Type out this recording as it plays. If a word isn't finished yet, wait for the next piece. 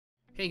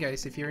Hey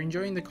guys, if you're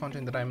enjoying the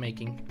content that I'm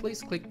making,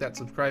 please click that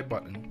subscribe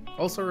button.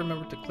 Also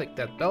remember to click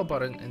that bell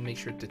button and make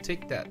sure to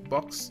tick that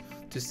box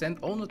to send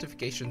all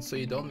notifications so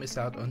you don't miss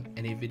out on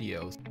any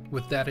videos.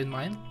 With that in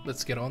mind,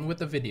 let's get on with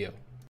the video.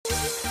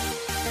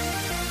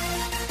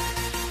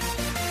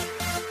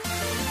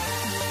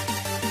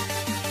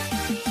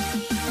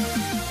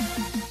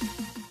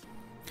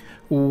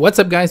 What's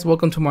up guys,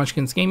 welcome to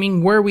Monchkinz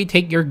Gaming, where we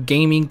take your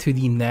gaming to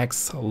the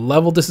next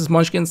level. This is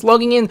Monchkinz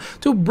logging in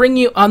to bring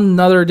you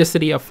another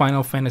Dissidia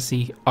Final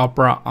Fantasy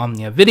Opera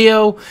Omnia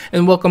video.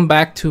 And welcome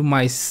back to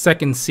my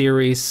second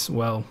series,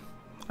 well,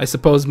 I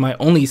suppose my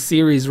only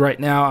series right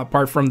now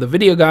apart from the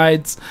video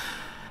guides.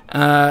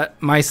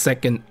 My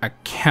second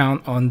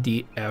account on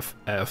DFFOO.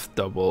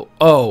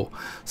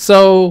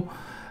 So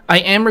I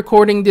am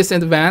recording this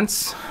in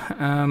advance.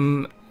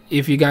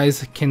 If you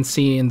guys can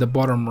see in the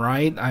bottom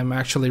right, I'm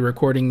actually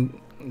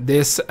recording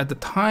this at the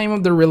time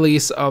of the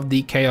release of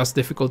the Chaos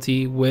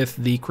difficulty with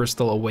the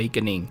Crystal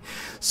Awakening.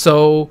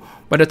 So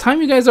by the time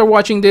you guys are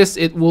watching this,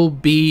 it will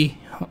be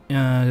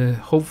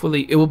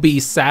hopefully it will be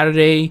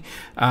Saturday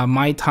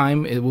my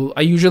time.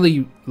 I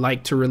usually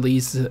like to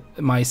release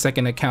my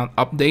second account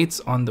updates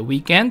on the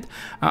weekend.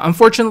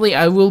 Unfortunately,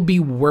 I will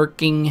be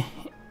working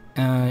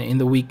in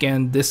the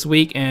weekend this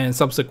week, and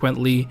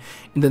subsequently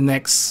in the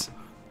next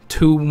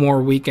 2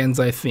 more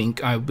weekends I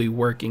think I'll be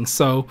working,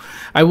 so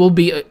I will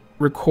be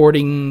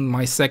recording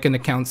my second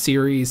account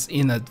series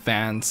in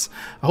advance.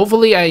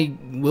 Hopefully I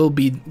will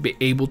be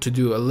able to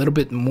do a little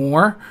bit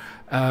more.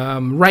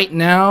 Right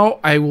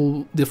now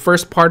the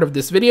first part of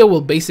this video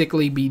will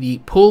basically be the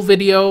pull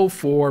video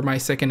for my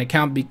second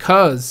account,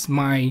 because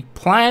my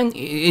plan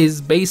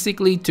is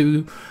basically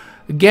to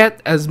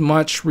get as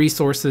much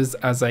resources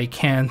as I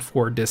can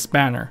for this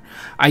banner.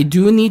 I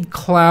do need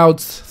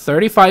Cloud's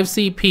 35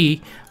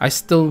 CP. I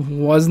still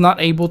was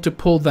not able to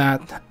pull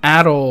that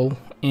at all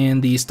in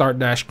the Start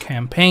Dash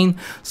campaign,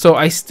 so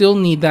I still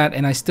need that,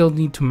 and I still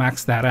need to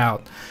max that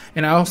out.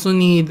 And I also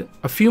need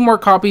a few more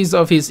copies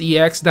of his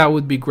EX. That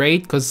would be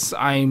great, because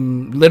I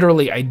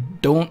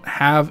don't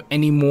have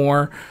any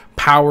more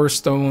power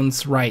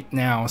stones right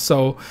now,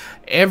 so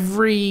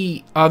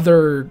every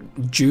other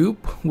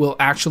dupe will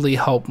actually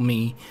help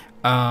me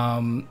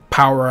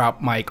power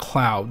up my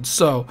Cloud.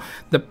 So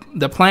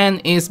the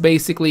plan is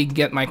basically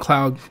get my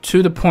Cloud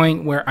to the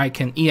point where I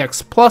can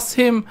EX plus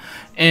him,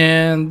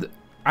 and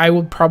I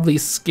will probably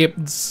skip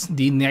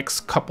the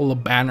next couple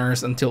of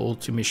banners until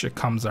Ultimecia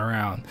comes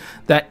around.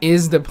 That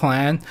is the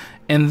plan,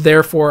 and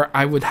therefore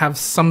I would have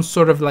some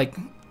sort of like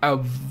a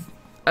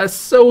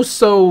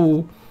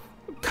so-so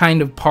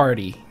kind of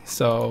party.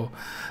 So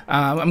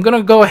I'm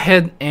gonna go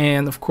ahead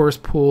and of course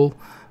pull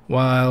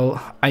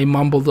while I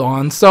mumbled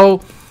on.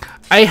 So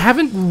I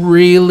haven't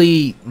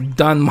really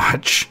done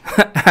much.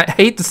 I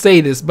hate to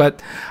say this,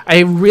 but I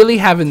really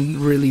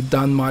haven't really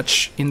done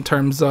much in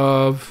terms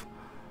of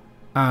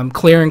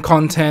clearing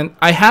content.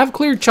 I have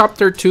cleared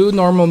chapter 2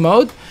 normal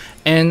mode,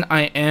 and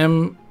I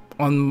am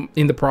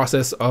in the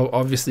process of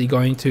obviously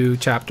going to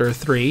chapter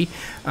 3.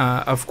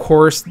 Of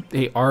course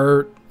they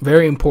are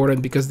very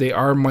important because they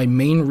are my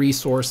main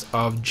resource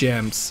of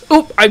gems.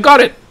 Oh, I got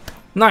it!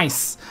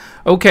 Nice.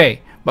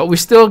 Okay, but we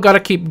still gotta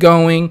keep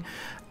going.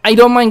 I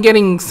don't mind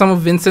getting some of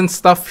Vincent's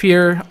stuff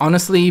here,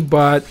 honestly,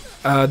 but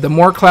the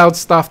more Cloud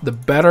stuff, the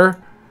better.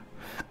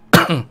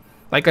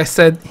 Like I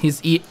said,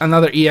 he's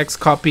another EX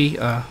copy.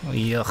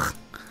 Yuck.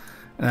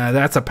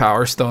 That's a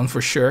power stone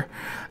for sure.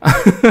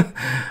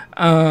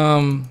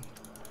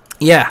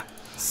 Yeah,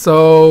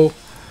 so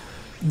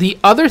the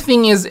other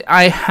thing is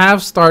I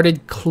have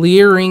started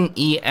clearing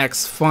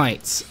EX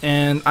fights,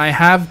 and I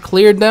have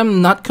cleared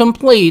them, not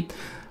complete.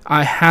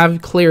 I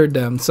have cleared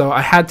them, so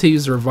I had to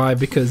use revive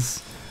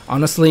because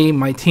honestly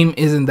my team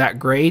isn't that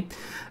great.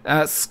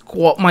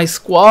 My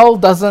Squall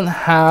doesn't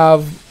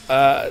have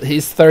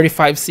his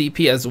 35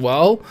 CP as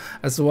well,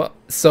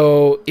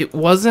 so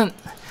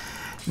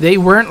they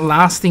weren't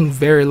lasting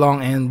very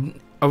long, and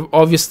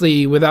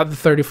obviously without the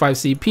 35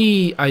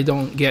 CP I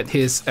don't get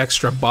his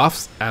extra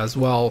buffs as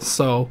well,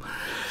 so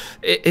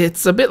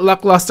it's a bit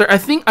lackluster. I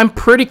think I'm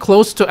pretty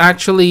close to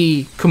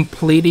actually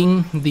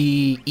completing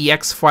the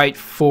EX fight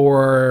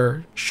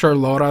for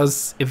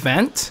Charlotta's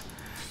event,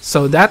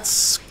 so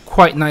that's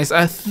quite nice.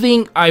 I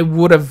think I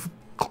would have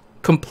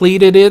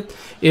completed it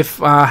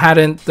if I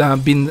hadn't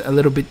been a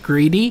little bit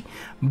greedy,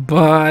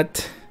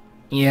 but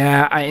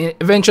yeah, I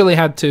eventually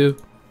had to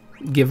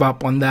give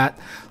up on that.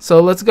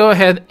 So let's go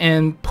ahead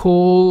and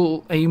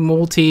pull a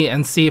multi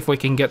and see if we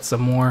can get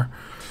some more.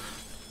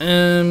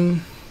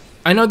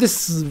 I know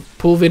this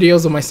pull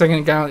videos on my second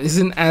account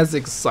isn't as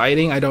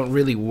exciting. I don't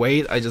really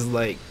wait, I just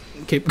like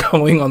keep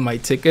going on my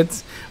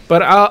tickets,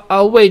 but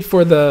I'll wait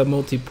for the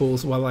multi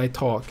pulls while I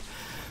talk.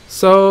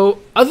 So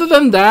other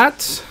than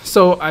that,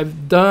 so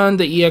I've done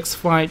the EX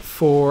fight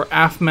for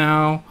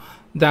Afmao.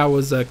 That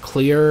was a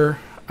clear.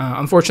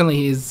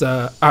 Unfortunately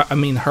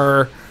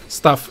her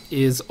stuff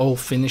is all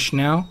finished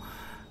now,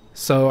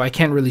 so I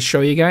can't really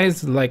show you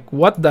guys. Like,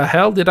 what the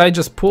hell did I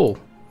just pull?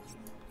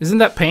 Isn't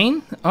that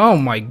pain? Oh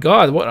my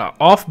god, what an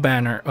off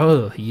banner.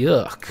 Oh,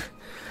 yuck.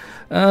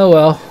 Oh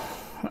well.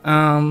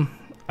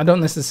 I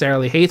don't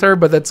necessarily hate her,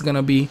 but that's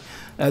gonna be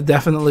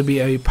definitely be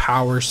a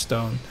power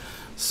stone.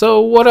 So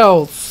what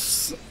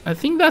else? I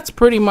think that's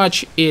pretty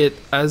much it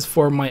as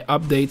for my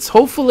updates.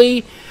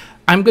 Hopefully,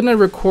 I'm gonna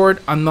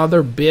record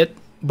another bit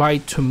by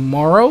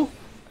tomorrow.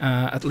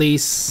 At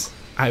least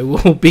I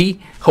will be,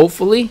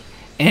 hopefully,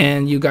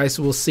 and you guys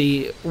will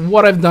see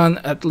what I've done,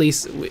 at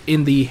least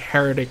in the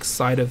heretic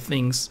side of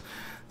things.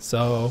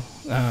 So,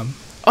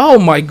 oh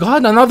my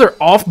god, another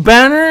off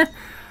banner?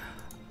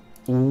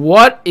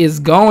 What is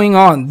going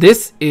on?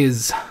 This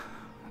is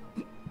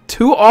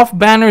 2 off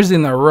banners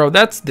in a row.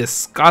 That's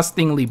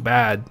disgustingly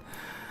bad.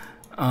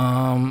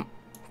 That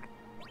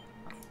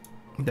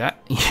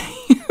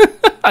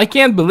I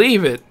can't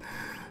believe it.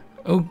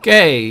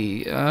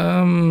 Okay,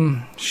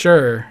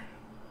 sure.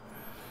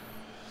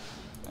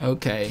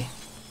 Okay.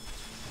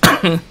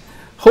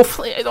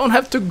 Hopefully I don't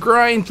have to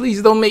grind.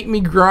 Please don't make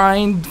me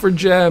grind for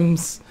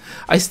gems.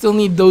 I still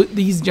need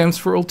these gems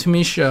for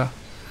Ultimecia.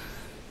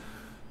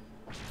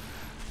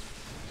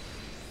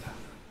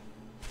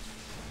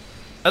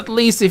 At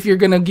least if you're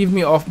gonna give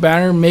me off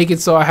banner, make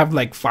it so I have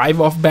like 5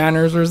 off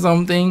banners or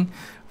something.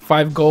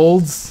 5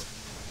 golds.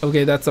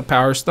 Okay, that's a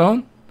power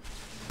stone.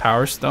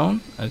 Power stone.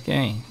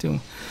 Okay,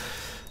 2.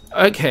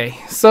 Okay,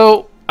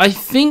 so I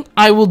think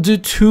I will do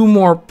 2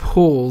 more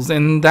pulls,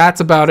 and that's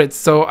about it.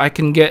 So I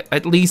can get,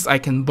 at least I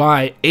can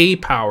buy a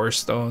power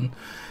stone.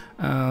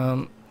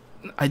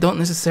 I don't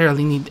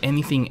necessarily need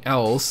anything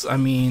else. I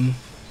mean,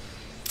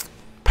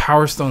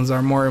 power stones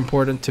are more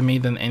important to me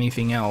than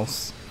anything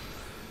else.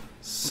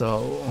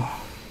 So,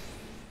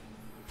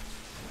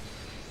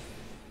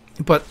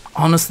 but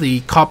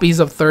honestly, copies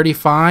of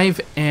 35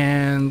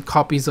 and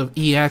copies of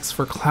EX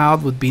for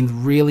Cloud would be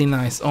really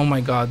nice. Oh my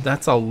god,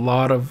 that's a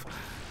lot of...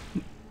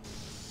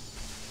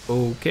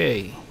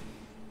 Okay.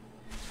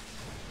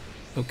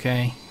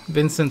 Okay,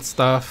 Vincent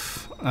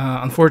stuff.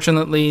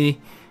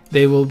 Unfortunately,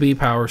 they will be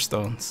power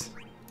stones.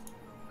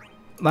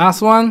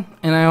 Last one,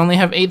 and I only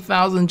have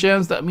 8,000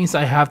 gems. That means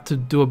I have to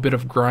do a bit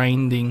of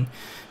grinding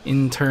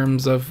in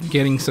terms of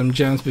getting some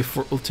gems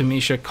before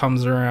Ultimecia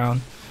comes around.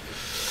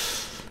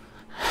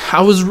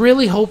 I was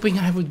really hoping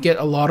I would get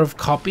a lot of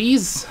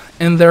copies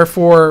and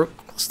therefore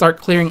start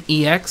clearing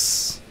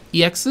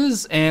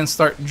EXs and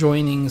start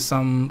joining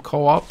some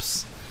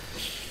co-ops.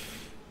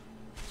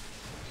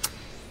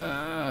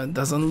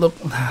 Doesn't look...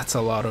 That's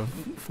a lot of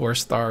 4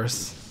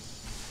 stars.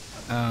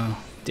 Oh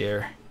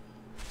dear.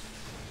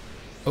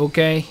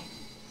 Okay.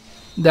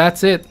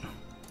 That's it.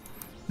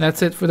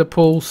 That's it for the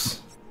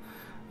pulls.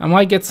 I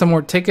might get some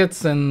more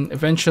tickets and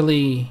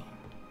eventually...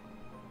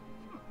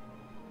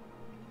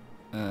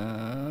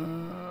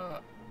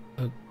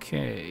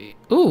 okay.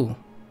 Ooh.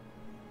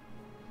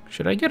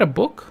 Should I get a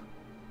book?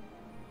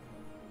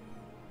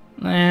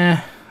 Nah.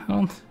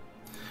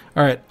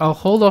 Alright, I'll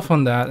hold off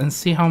on that and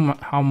see how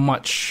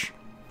much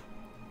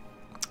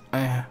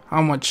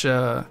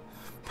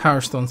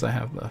power stones I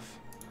have left.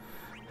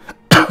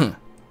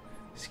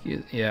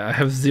 Excuse, yeah, I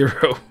have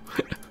 0.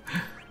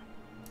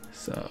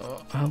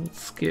 So I'll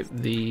skip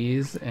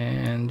these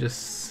and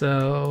just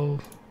sell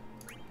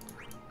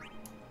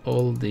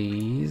all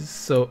these.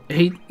 So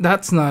 8,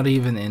 that's not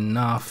even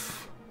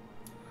enough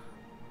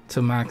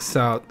to max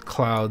out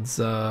Cloud's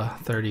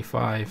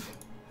 35.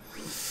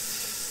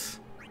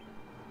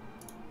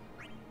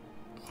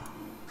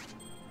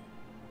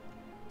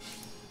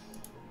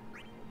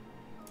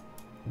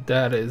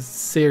 That is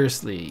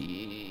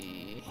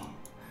seriously,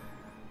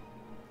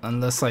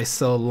 unless I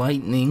sell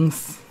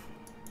lightnings.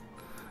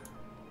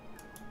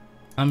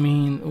 I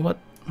mean, what?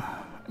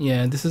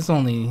 Yeah, this is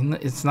only,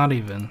 it's not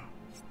even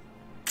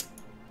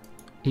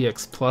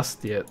EX plus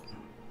yet.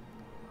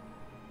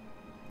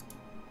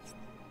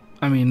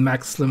 I mean,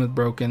 max limit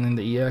broken in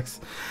the EX.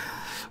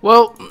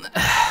 Well,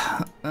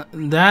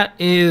 that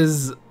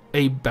is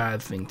a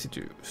bad thing to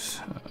do.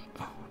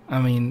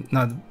 I mean,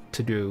 not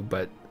to do,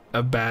 but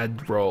a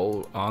bad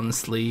roll,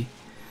 honestly.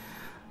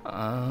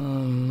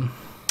 Yeah,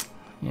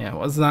 I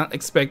was not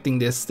expecting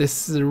this.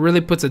 This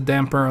really puts a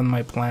damper on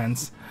my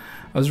plans.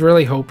 I was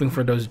really hoping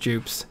for those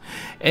dupes.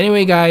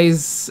 Anyway,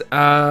 guys,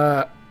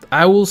 I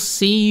will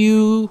see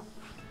you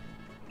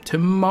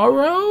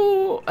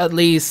tomorrow. At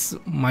least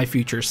my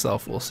future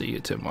self will see you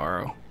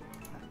tomorrow.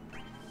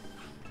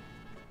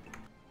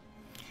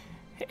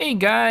 Hey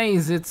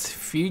guys, it's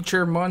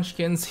future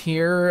Monchkinz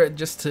here,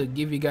 just to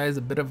give you guys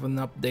a bit of an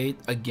update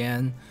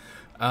again.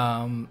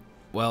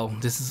 Well,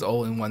 this is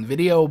all in one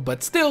video,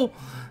 but still.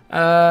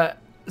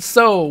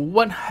 So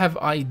what have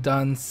I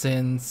done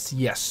since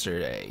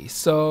yesterday?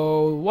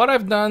 So what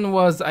I've done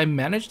was I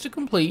managed to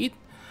complete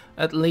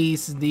at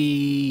least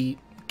the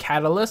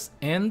Catalyst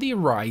and the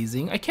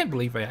Rising. I can't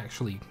believe I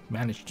actually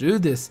managed to do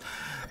this.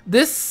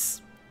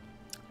 This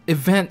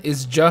event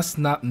is just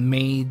not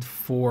made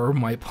for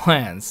my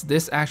plans.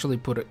 This actually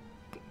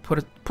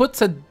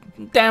puts a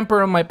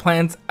damper on my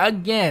plans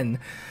again,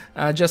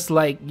 just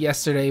like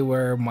yesterday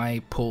where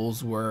my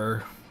pulls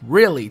were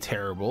really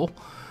terrible.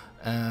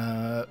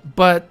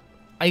 But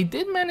I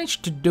did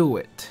manage to do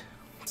it.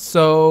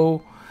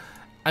 So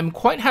I'm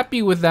quite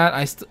happy with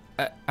that.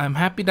 I'm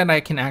happy that I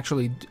can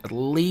actually at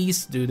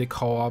least do the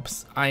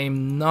co-ops. I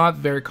am not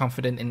very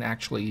confident in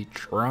actually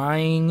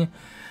trying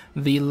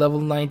the level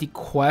 90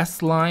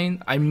 quest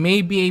line. I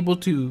may be able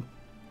to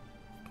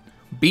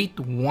beat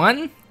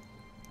one,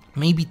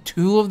 maybe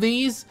two of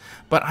these,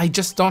 but I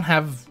just don't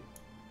have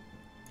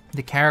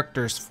the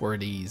characters for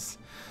these.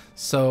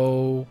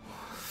 So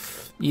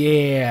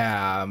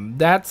yeah,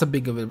 that's a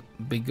big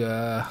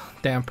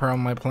damper on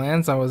my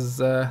plans. I was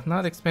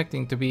not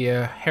expecting to be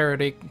a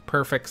heretic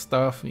perfect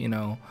stuff, you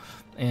know,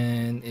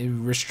 and it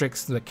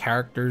restricts the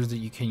characters that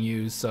you can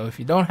use. So if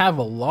you don't have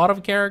a lot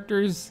of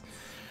characters,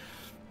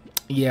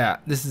 yeah,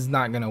 this is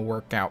not gonna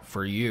work out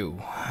for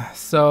you.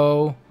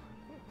 So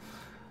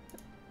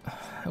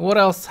what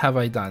else have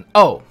I done?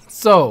 Oh,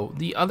 so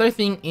the other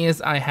thing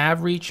is I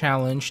have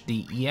re-challenged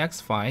the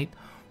EX fight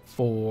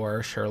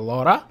for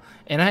Charlotta,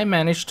 and I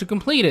managed to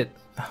complete it.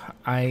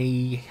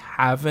 I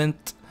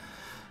haven't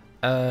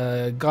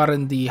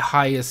gotten the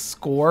highest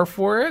score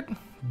for it,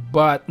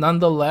 but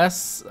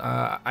nonetheless,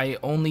 I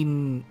only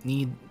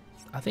need,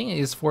 I think it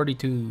is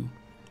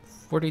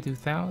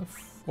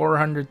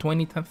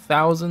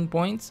 420,000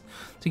 points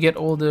to get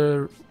all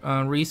the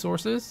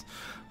resources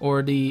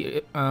or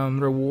the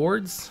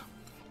rewards.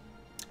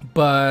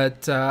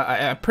 But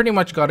I pretty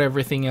much got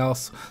everything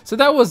else, so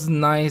that was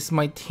nice.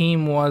 My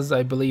team was,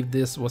 I believe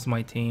this was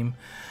my team.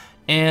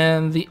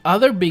 And the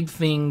other big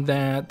thing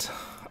that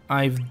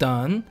I've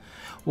done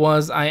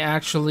was I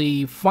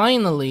actually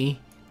finally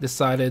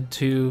decided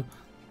to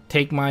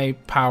take my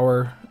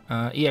power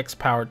EX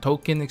power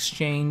token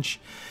exchange,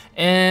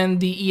 and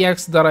the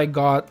EX that I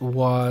got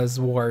was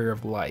Warrior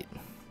of Light.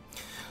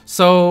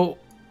 So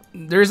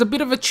there's a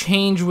bit of a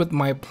change with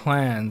my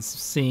plans,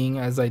 seeing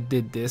as I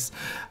did this.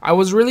 I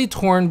was really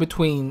torn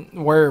between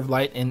Warrior of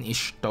Light and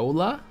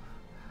Ishtola,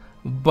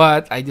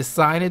 but I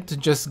decided to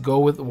just go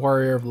with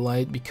Warrior of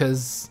Light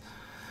because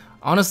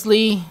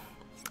honestly,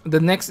 the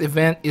next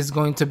event is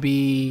going to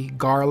be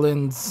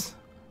Garland's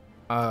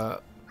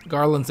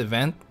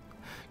event,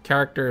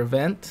 character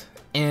event,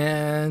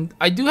 and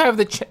I do have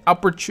the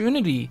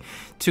opportunity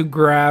to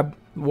grab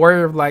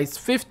Warrior of Light's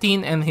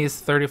 15 and his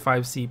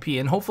 35 CP,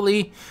 and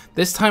hopefully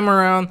this time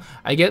around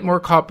I get more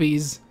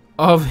copies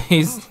of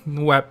his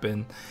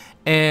weapon.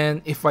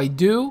 And if I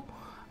do,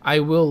 I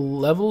will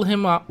level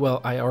him up.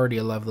 Well, I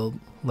already leveled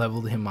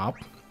him up.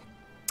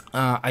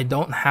 I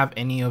don't have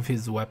any of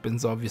his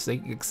weapons,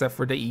 obviously, except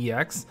for the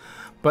EX,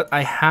 but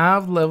I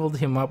have leveled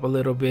him up a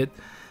little bit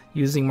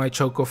using my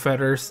Choco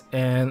Feathers,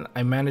 and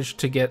I managed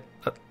to get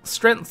a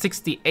strength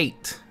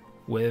 68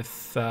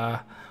 with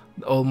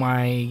all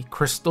my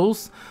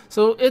crystals,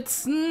 so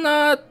it's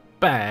not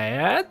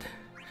bad.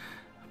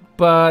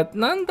 But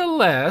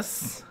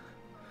nonetheless,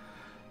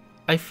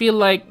 I feel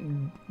like,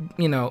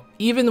 you know,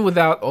 even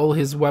without all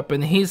his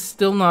weapon, he's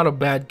still not a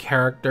bad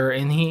character,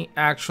 and he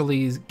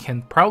actually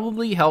can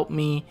probably help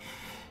me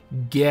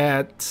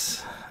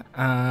get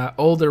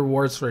all the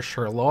rewards for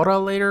Charlotta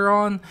later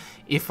on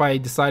if I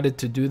decided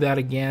to do that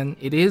again.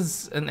 It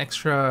is an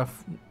extra,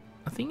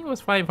 I think it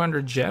was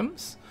 500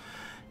 gems,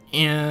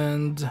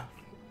 and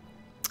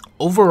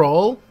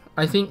overall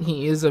I think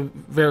he is a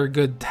very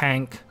good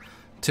tank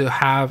to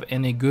have,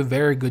 and a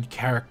very good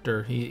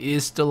character. He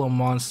is still a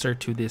monster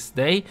to this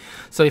day,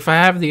 so if I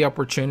have the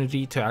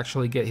opportunity to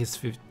actually get his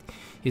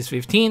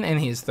 15 and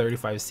his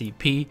 35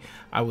 CP,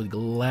 I would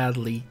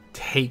gladly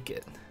take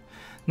it.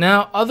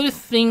 Now, other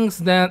things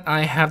that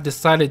I have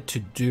decided to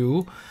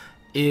do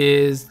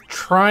is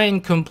try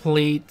and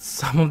complete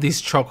some of these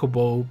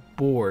Chocobo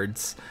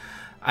boards.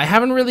 I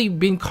haven't really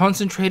been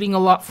concentrating a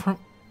lot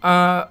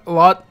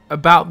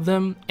about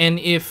them, and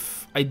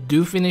if I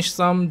do finish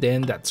some,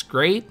 then that's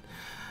great.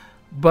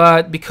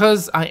 But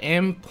because I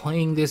am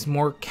playing this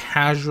more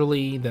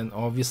casually than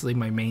obviously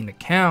my main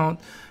account,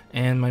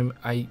 and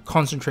I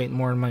concentrate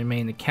more on my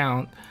main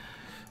account,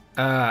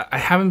 I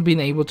haven't been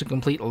able to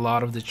complete a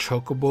lot of the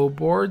Chocobo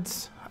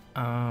boards.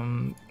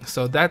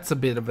 So that's a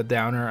bit of a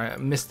downer.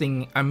 I'm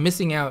missing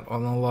out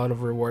on a lot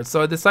of rewards.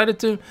 So I decided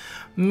to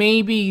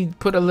maybe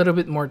put a little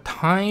bit more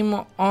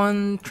time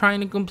on trying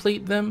to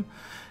complete them,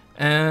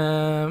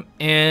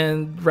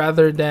 and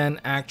rather than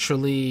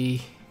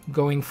actually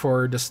going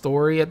for the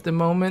story at the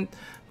moment.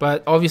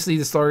 But obviously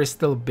the story is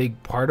still a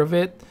big part of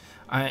it.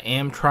 I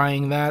am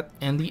trying that.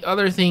 And the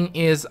other thing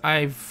is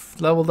I've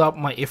leveled up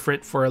my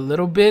Ifrit for a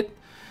little bit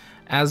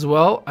as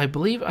well. I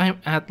believe I'm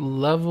at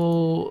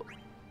level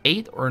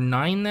 8 or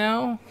 9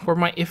 now for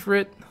my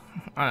Ifrit.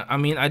 I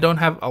mean, I don't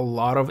have a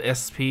lot of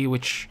SP,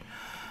 which,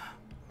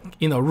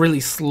 you know, really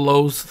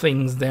slows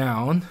things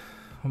down.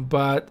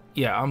 But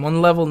yeah, I'm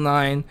on level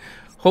 9.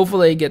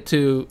 Hopefully I get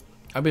to,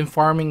 I've been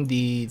farming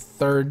the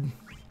 3rd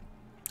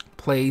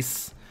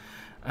place,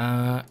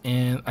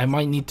 and I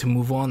might need to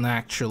move on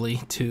actually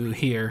to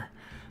here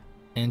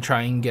and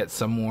try and get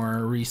some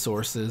more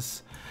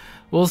resources.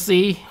 We'll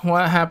see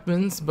what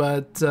happens,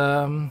 but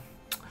I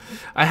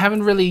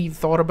haven't really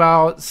thought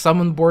about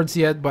summon boards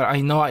yet, but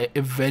I know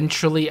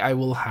eventually I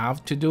will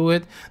have to do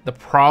it. The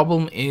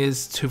problem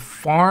is to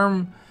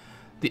farm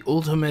the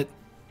ultimate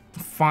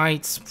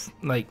fights,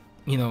 like,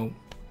 you know,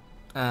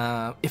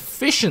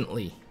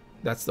 efficiently.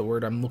 That's the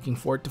word I'm looking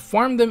for. To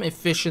farm them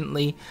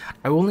efficiently,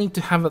 I will need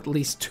to have at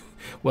least two,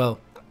 well,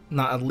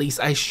 not at least,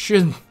 I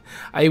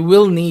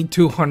will need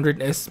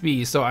 200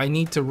 SP, so I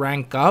need to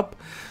rank up.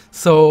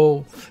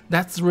 So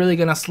that's really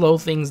gonna slow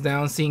things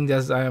down, seeing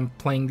as I'm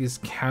playing this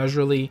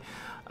casually.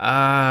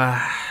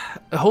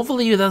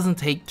 Hopefully it doesn't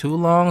take too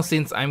long,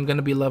 since I'm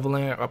gonna be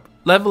leveling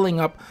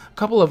up a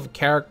couple of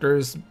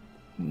characters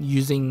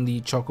using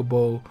the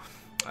Chocobo,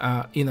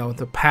 you know,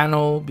 the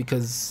panel,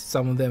 because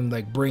some of them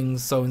like bring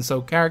so and so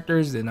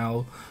characters, and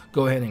I'll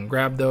go ahead and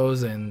grab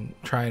those and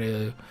try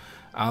to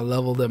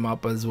level them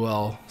up as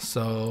well.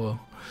 So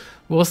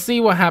we'll see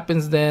what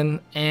happens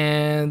then.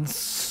 And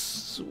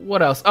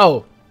what else?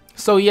 Oh,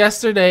 so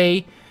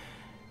yesterday,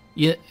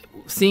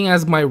 seeing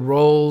as my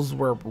rolls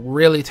were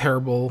really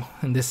terrible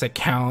in this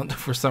account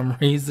for some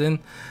reason,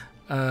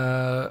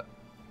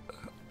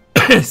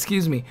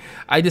 excuse me,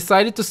 I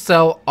decided to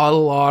sell a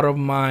lot of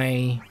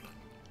my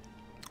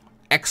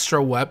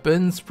extra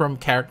weapons from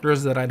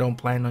characters that I don't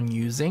plan on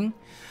using,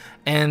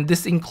 and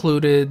this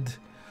included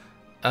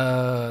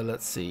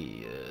let's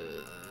see,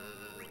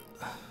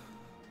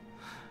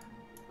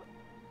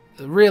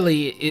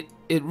 really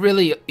it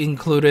really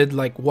included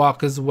like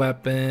Waka's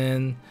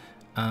weapon.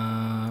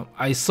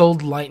 I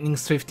sold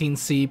Lightning's 15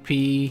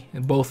 CP,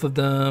 both of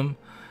them.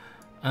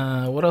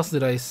 What else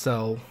did I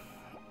sell?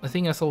 I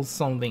think I sold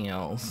something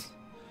else.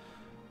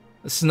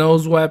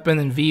 Snow's weapon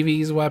and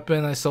Vivi's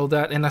weapon, I sold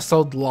that, and I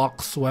sold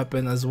Locke's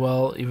weapon as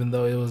well, even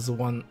though it was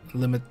one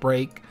limit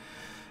break,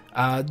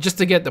 just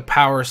to get the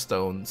power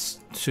stones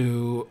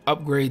to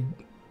upgrade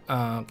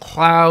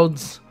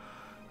Cloud's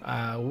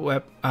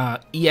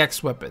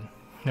EX weapon.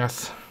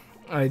 Yes,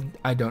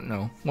 I don't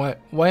know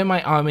why am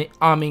I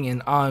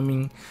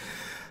aiming.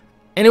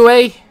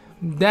 Anyway,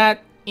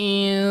 that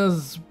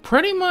is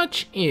pretty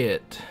much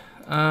it.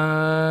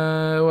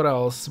 What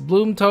else?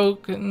 Bloom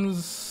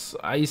tokens,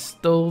 I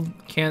still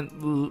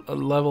can't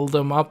level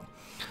them up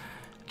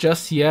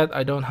just yet.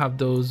 I don't have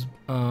those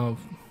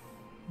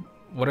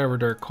whatever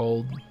they're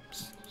called.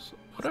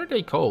 What are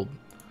they called?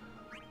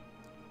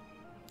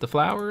 The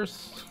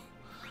flowers?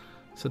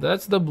 So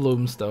that's the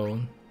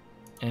bloomstone.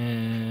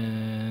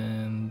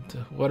 And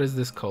what is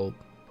this called?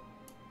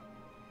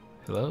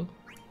 Hello?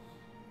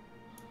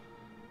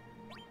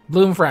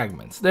 Bloom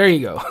fragments. There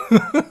you go.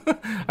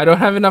 I don't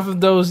have enough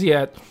of those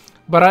yet,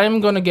 but I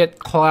am gonna get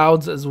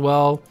clouds as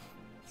well,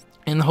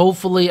 and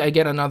hopefully I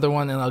get another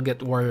one, and I'll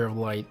get Warrior of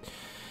Light.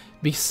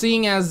 Because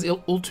seeing as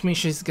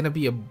Ultimisha is gonna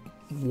be a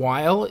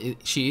while,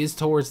 she is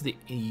towards the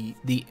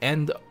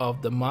end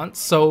of the month,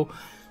 so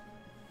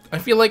I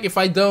feel like if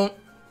I don't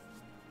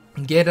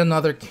get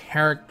another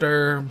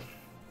character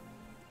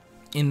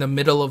in the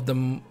middle of the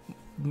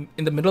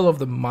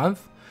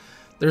month,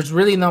 there's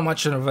really not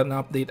much of an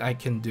update I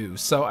can do.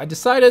 So I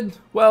decided,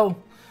 well,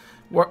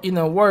 you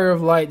know, Warrior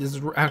of Light is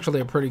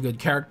actually a pretty good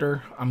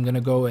character. I'm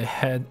gonna go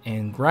ahead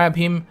and grab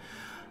him,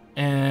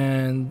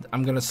 and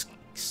I'm gonna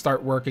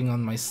start working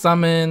on my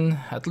summon.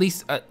 At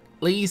least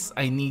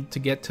I need to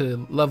get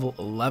to level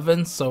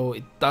 11, so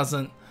it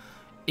doesn't,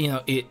 you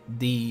know,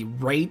 the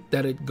rate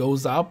that it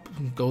goes up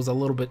goes a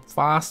little bit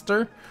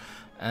faster,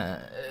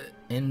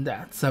 and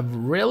that's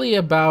really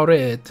about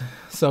it.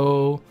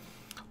 So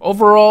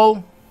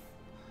overall,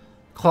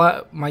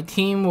 my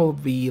team will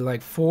be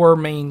like 4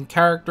 main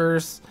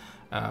characters.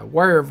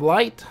 Warrior of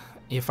Light,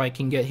 if I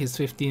can get his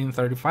 15 and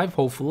 35,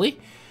 hopefully.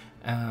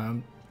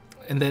 And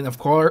then of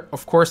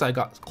course I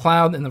got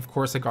Cloud, and of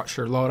course I got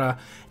Charlotta.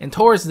 And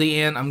towards the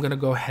end, I'm gonna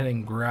go ahead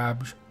and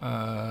grab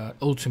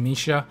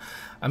Ultimisha.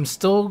 I'm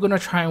still gonna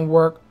try and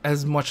work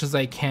as much as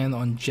I can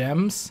on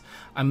gems.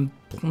 I'm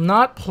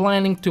not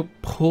planning to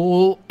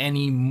pull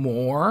any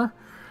more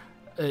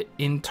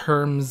in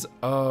terms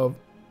of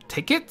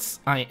tickets.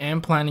 I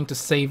am planning to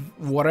save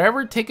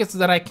whatever tickets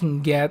that I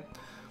can get,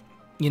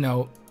 you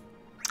know,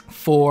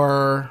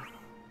 for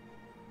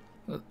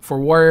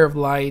Warrior of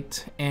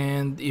Light,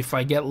 and if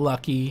I get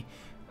lucky,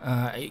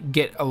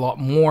 get a lot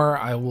more,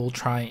 I will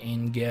try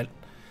and get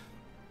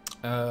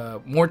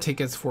more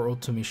tickets for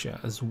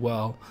Ultimisha as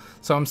well.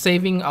 So I'm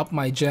saving up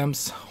my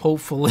gems.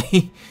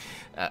 Hopefully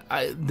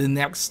the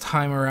next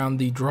time around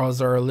the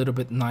draws are a little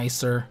bit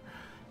nicer.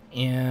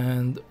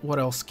 And what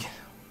else?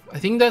 I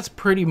think that's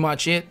pretty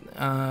much it.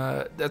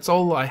 That's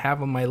all I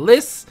have on my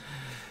list.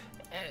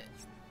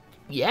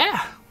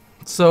 Yeah.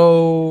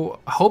 So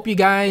I hope you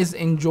guys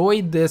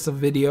enjoyed this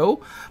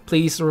video.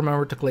 Please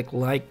remember to click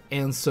like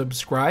and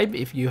subscribe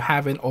if you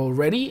haven't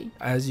already.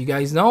 As you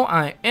guys know,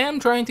 I am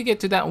trying to get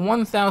to that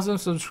 1,000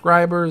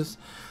 subscribers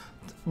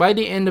by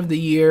the end of the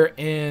year,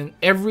 and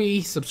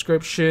every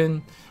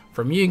subscription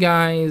from you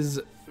guys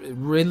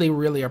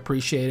really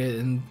appreciate it,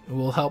 and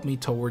will help me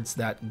towards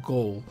that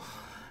goal.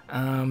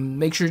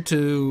 Make sure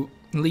to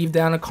leave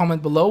down a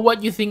comment below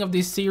what you think of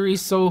this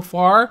series so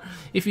far.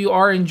 If you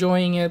are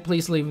enjoying it,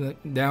 please leave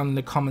it down in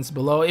the comments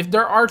below. If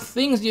there are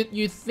things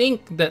you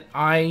think that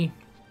I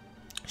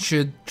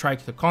should try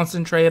to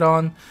concentrate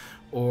on,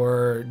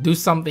 or do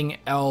something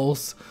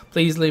else,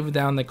 please leave it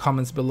down in the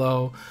comments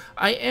below.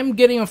 I am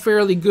getting a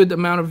fairly good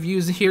amount of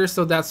views here,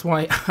 so that's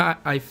why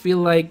I feel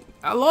like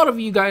a lot of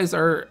you guys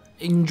are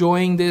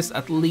enjoying this,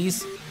 at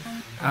least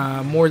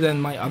more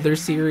than my other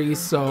series,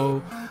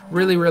 so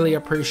really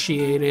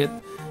appreciate it.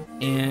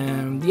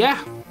 And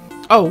yeah,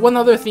 oh, one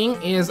other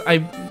thing is,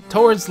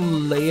 towards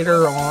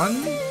later on,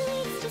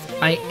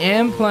 I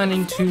am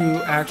planning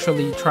to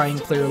actually try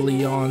and clear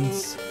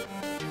Leon's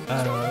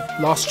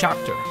lost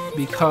chapter,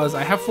 because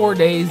I have 4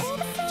 days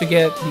to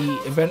get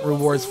the event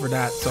rewards for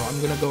that, so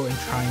I'm gonna go and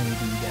try and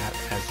do that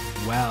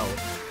as well.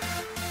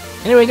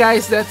 Anyway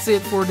guys, that's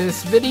it for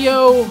this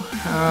video.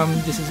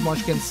 This is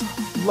Monchkinz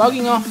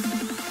logging off,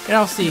 and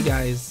I'll see you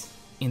guys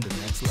in the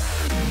next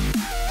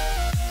live.